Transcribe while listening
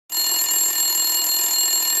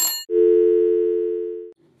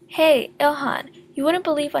Hey, Ilhan, you wouldn't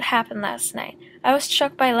believe what happened last night. I was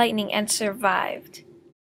struck by lightning and survived.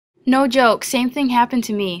 No joke, same thing happened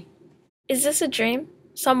to me. Is this a dream?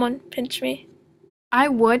 Someone pinch me? I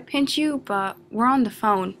would pinch you, but we're on the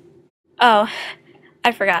phone. Oh,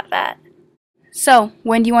 I forgot that. So,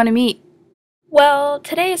 when do you want to meet? Well,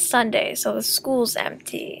 today is Sunday, so the school's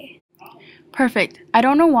empty. Perfect. I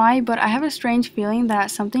don't know why, but I have a strange feeling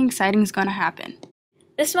that something exciting is gonna happen.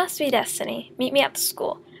 This must be destiny. Meet me at the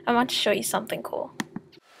school. I want to show you something cool.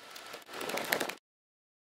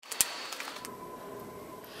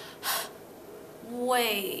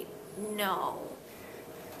 Wait, no.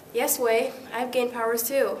 Yes, Wei. I've gained powers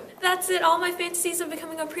too. That's it. All my fantasies of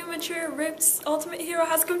becoming a premature, ripped, ultimate hero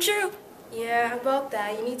has come true. Yeah, about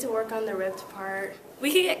that. You need to work on the ripped part.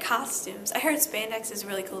 We could get costumes. I heard spandex is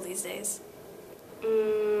really cool these days.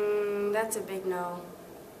 That's a big no.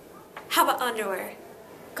 How about underwear?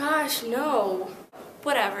 Gosh, no.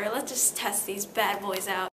 Whatever, let's just test these bad boys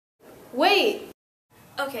out. Wait!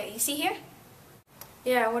 Okay, you see here?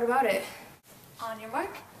 Yeah, what about it? On your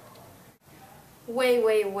mark,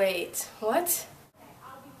 Wait. What?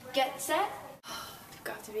 get set, You've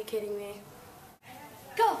got to be kidding me.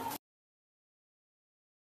 go!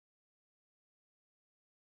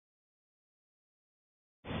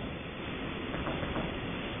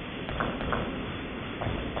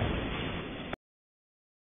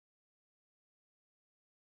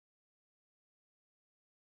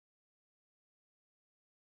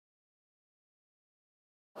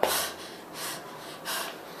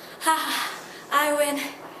 Ha! I win.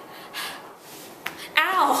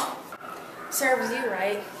 Ow! Serves you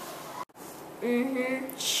right.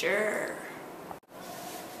 Sure.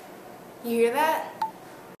 You hear that?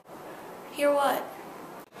 Hear what?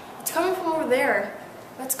 It's coming from over there.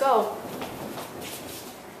 Let's go.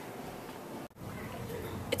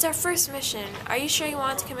 It's our first mission. Are you sure you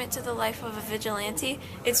want to commit to the life of a vigilante?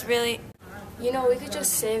 It's really... You know, we could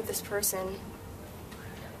just save this person.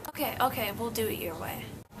 Okay, we'll do it your way.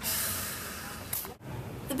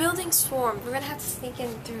 The building's swarmed. We're gonna have to sneak in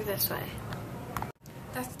through this way.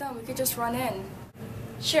 That's dumb. We could just run in.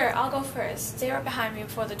 Sure, I'll go first. Stay right behind me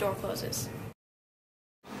before the door closes.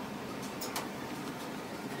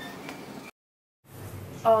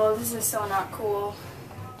 Oh, this is so not cool.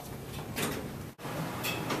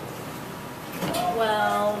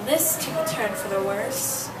 Well, this took a turn for the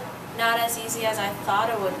worse. Not as easy as I thought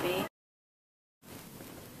it would be.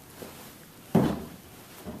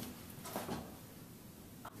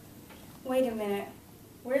 Wait a minute.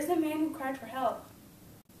 Where's the man who cried for help?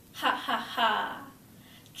 Ha ha ha.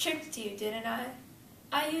 Tricked you, didn't I?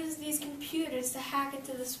 I used these computers to hack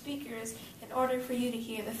into the speakers in order for you to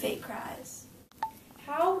hear the fake cries.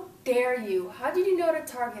 How dare you? How did you know to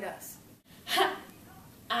target us? Ha!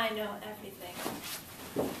 I know everything.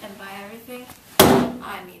 And by everything,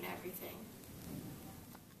 I mean everything.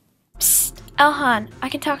 Psst, Elhan, I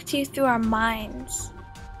can talk to you through our minds.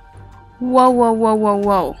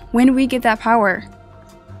 Whoa. When do we get that power?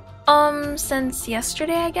 Since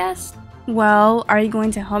yesterday, I guess? Well, are you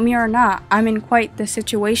going to help me or not? I'm in quite the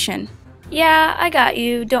situation. Yeah, I got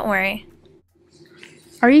you. Don't worry.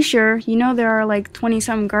 Are you sure? You know there are like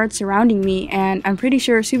 20-something guards surrounding me, and I'm pretty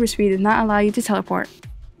sure super speed does not allow you to teleport.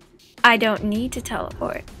 I don't need to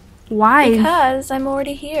teleport. Why? Because I'm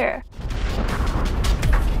already here.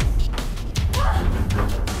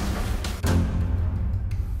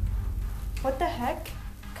 What the heck?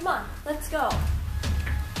 Come on, let's go.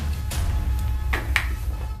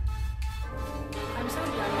 I'm so done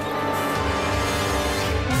with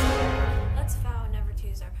Let's vow never to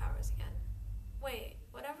use our powers again. Wait,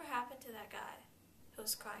 whatever happened to that guy who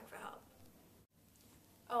was crying for help?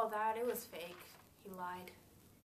 this. Oh, it was fake. He lied.